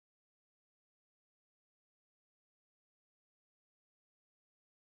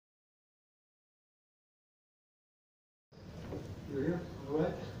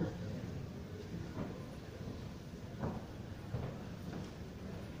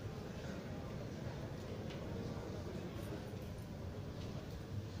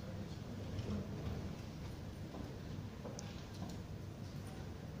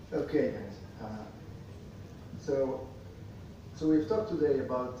Okay, guys. So we've talked today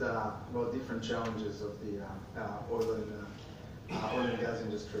about different challenges of the oil and gas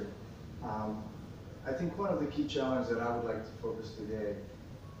industry. I think one of the key challenges that I would like to focus today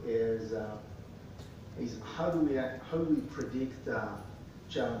is how do we predict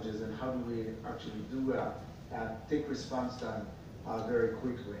challenges, and how do we actually take response time very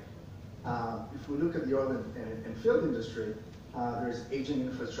quickly. If we look at the oil and field industry, there's aging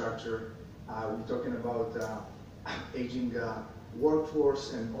infrastructure. We're talking about aging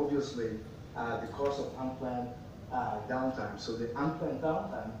workforce, and obviously the cost of unplanned downtime. So the unplanned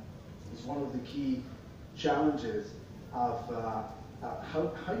downtime is one of the key challenges of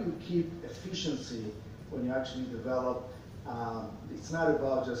how you keep efficiency when you actually develop. It's not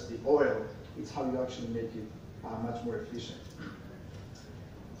about just the oil, it's how you actually make it much more efficient.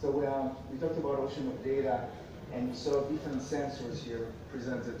 So we talked about ocean of data, and we saw different sensors here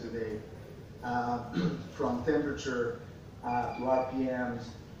presented today, from temperature to RPMs.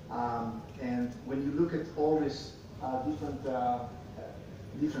 And when you look at all these different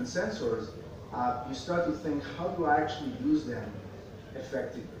sensors, you start to think, how do I actually use them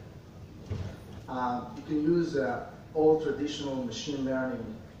effectively? You can use all traditional machine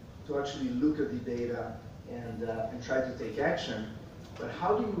learning to actually look at the data and try to take action. But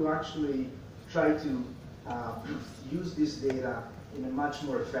how do you actually try to use this data in a much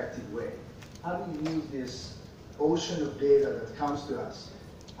more effective way? How do you use this ocean of data that comes to us?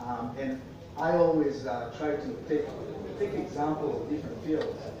 And I always try to take example of different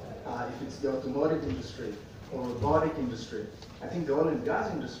fields. If it's the automotive industry or robotic industry, I think the oil and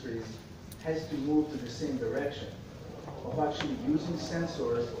gas industry has to move to the same direction of actually using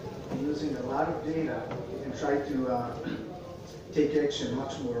sensors and using a lot of data and try to take action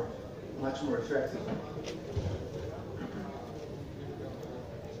much more effectively.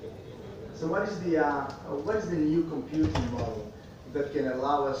 So what is the new computing model that can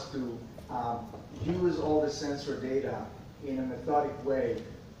allow us to use all the sensor data in a methodic way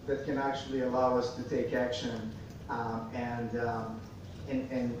that can actually allow us to take action and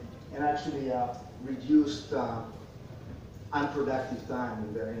actually reduce unproductive time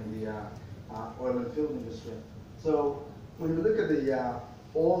in the oil and field industry? So when we look at the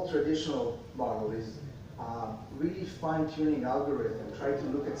old traditional model, is really fine-tuning algorithm, try to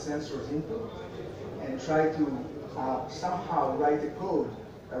look at sensors input and try to somehow write a code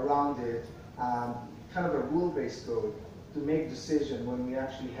around it, kind of a rule-based code, to make decision when we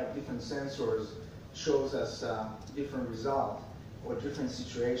actually have different sensors shows us different result or different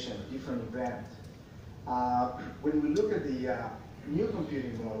situation, different event. When we look at the new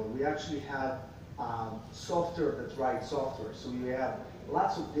computing model, we actually have software that writes software. So we have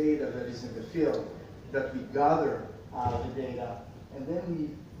lots of data that is in the field that we gather the data, and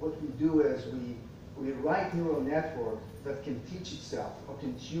then what we do is we write neural network that can teach itself or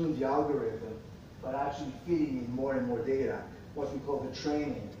can tune the algorithm, but actually feeding in more and more data, what we call the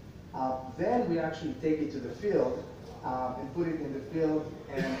training. Then we actually take it to the field and put it in the field,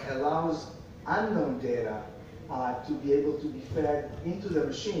 and allows unknown data to be able to be fed into the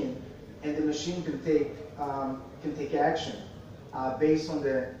machine, and the machine can take action based on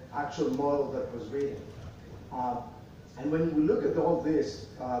the actual model that was written. And when we look at all this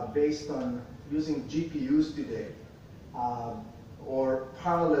based on using GPUs today or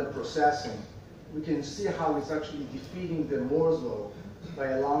parallel processing, we can see how it's actually defeating the Moore's law by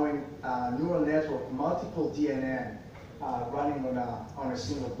allowing neural network, multiple DNN running on a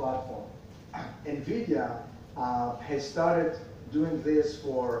single platform. Nvidia has started doing this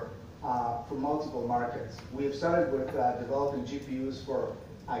for multiple markets. We have started with developing GPUs for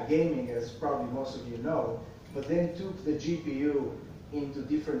gaming, as probably most of you know, but then took the GPU into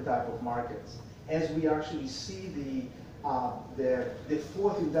different type of markets. As we actually see the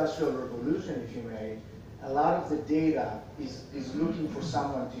fourth industrial revolution, if you may, a lot of the data is looking for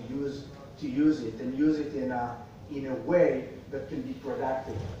someone to use it and use it in a way that can be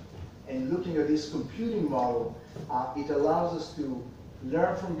productive. And looking at this computing model, it allows us to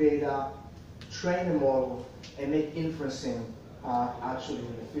learn from data, train a model, and make inferencing actually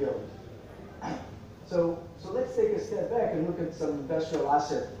in the field. So let's take a step back and look at some industrial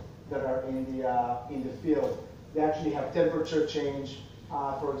assets that are in the field. They actually have temperature change,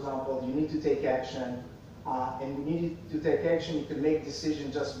 for example. You need to take action, and when you need to take action, you can make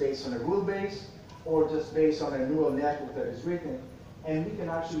decisions just based on a rule base or just based on a neural network that is written. And we can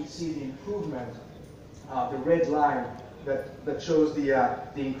actually see the improvement, the red line that shows the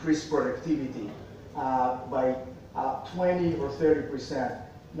increased productivity by 20 or 30%.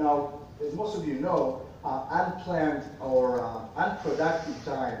 Now, as most of you know, unplanned or unproductive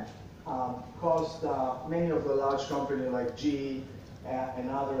time cost many of the large companies like GE and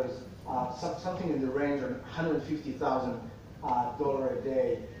others something in the range of $150,000 a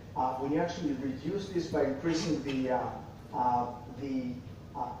day. When you actually reduce this by increasing the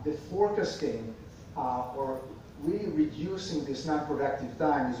forecasting or really reducing this non-productive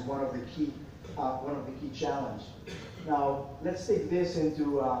time is one of the key challenges. Now let's take this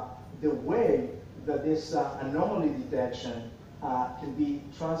into the way that this anomaly detection can be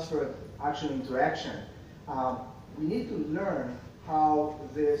transferred actually into action. We need to learn how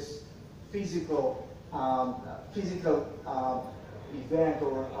this physical event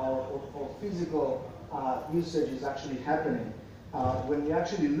or physical usage is actually happening. When we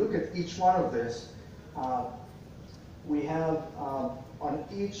actually look at each one of this, we have on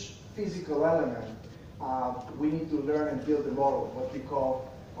each physical element, we need to learn and build a model, what we call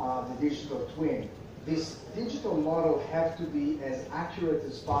the digital twin. This digital model has to be as accurate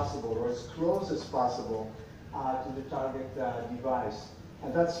as possible or as close as possible to the target device.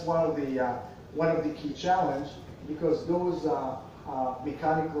 And that's one of the key challenges, because those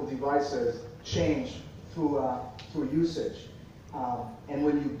mechanical devices change through usage. And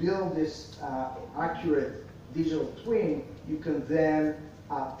when you build this accurate digital twin, you can then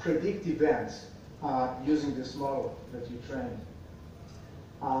predict events using this model that you trained.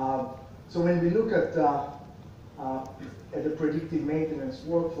 So when we look at the predictive maintenance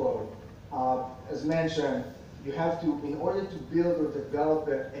workflow, as mentioned, you have to, in order to build or develop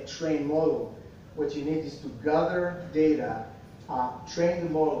a trained model, what you need is to gather data, train the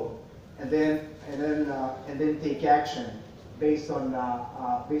model, and then take action based on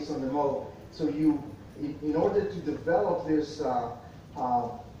the model. So in order to develop this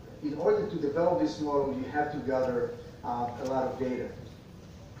model, you have to gather a lot of data.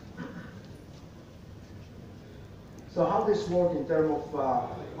 So how this works in terms of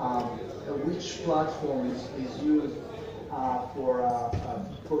which platform is used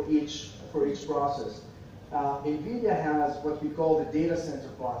for each process. Nvidia has what we call the data center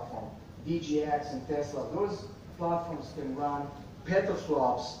platform, DGX and Tesla. Those platforms can run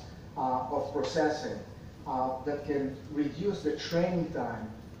petaflops of processing that can reduce the training time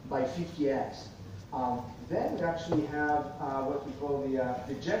by 50x. Then we actually have what we call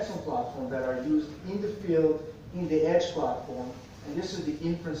the Jetson platform that are used in the field, in the edge platform, and this is the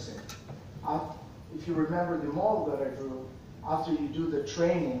inferencing. If you remember the model that I drew, after you do the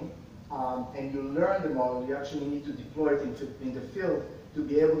training and you learn the model, you actually need to deploy it in the field to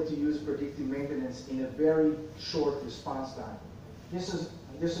be able to use predictive maintenance in a very short response time. This is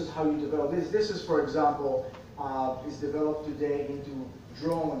how you develop this. This is, for example, is developed today into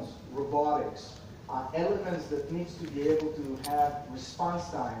drones, robotics, elements that needs to be able to have response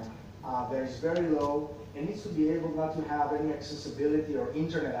time that is very low, and needs to be able not to have any accessibility or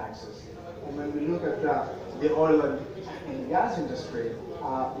internet access. And when we look at the oil and gas industry,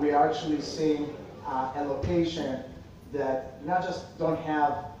 we are actually seeing a location that not just don't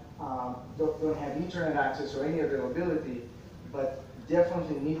have internet access or any availability, but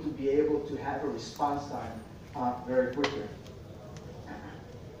definitely need to be able to have a response time very quickly.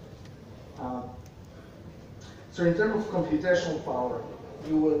 So in terms of computational power,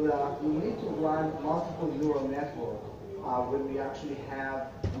 you need to run multiple neural networks when we actually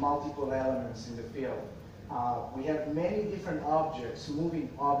have multiple elements in the field. We have many different objects, moving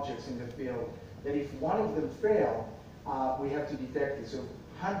objects in the field, that if one of them fail, we have to detect it. So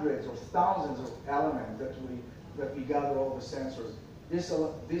hundreds or thousands of elements that we gather all the sensors. This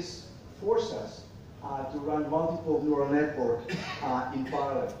forces us to run multiple neural networks in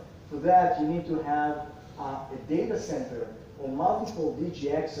parallel. For that, you need to have a data center or multiple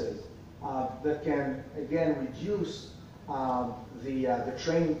DGXs that can, again, reduce the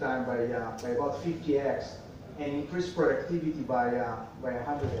training time by about 50x and increase productivity by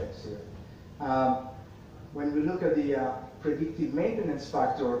 100x here. When we look at the predictive maintenance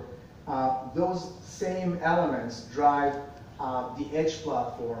factor, those same elements drive the edge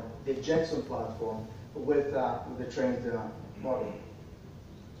platform, the Jetson platform, with the trained model.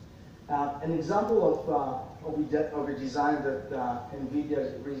 An example of a design that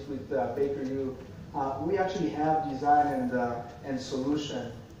Nvidia agrees with Baker Hughes, we actually have design and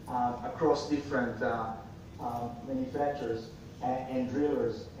solution across different manufacturers and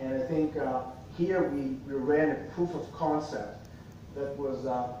drillers. And I think here we ran a proof of concept that was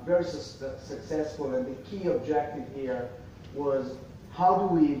very successful, and the key objective here was how do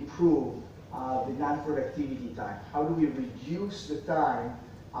we improve the non-productivity time? How do we reduce the time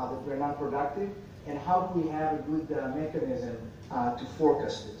that we're not productive, and how do we have a good mechanism to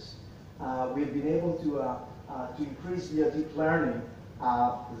forecast this? we've been able to increase via deep learning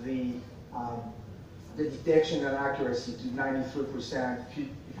the detection and accuracy to 93%. If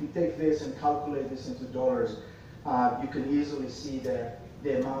you take this and calculate this into dollars, you can easily see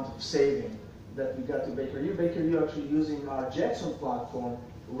the amount of saving that we got to Baker Hughes. Baker Hughes actually using our Jetson platform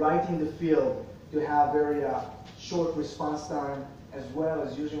right in the field to have very short response time, as well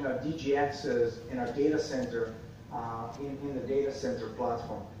as using our DGXs in our data center, in the data center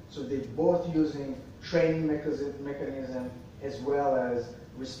platform. So they're both using training mechanism as well as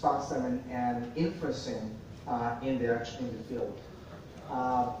response time and inferencing in the field.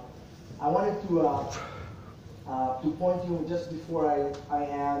 I wanted to point you just before I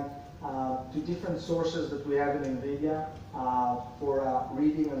end to different sources that we have in Nvidia for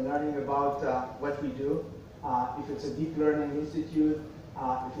reading and learning about what we do. If it's a deep learning institute,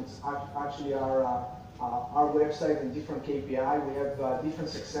 if it's actually our website and different KPI, we have different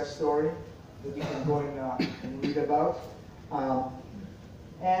success story that you can go and read about.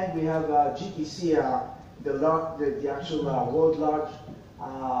 And we have GTC, the actual world large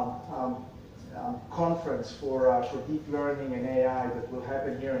conference for deep learning and AI that will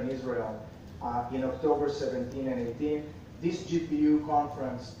happen here in Israel in October 17 and 18. This GPU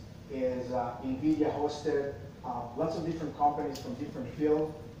conference is Nvidia hosted. Lots of different companies from different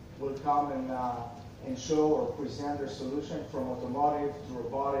fields will come and show or present their solution, from automotive to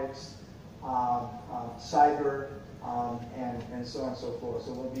robotics, cyber, and so on and so forth.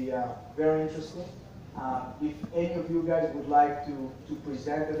 So it will be very interesting. If any of you guys would like to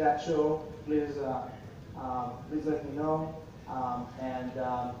present at that show, please let me know, and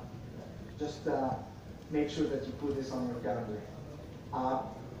just make sure that you put this on your calendar.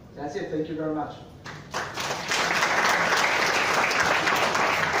 That's it. Thank you very much.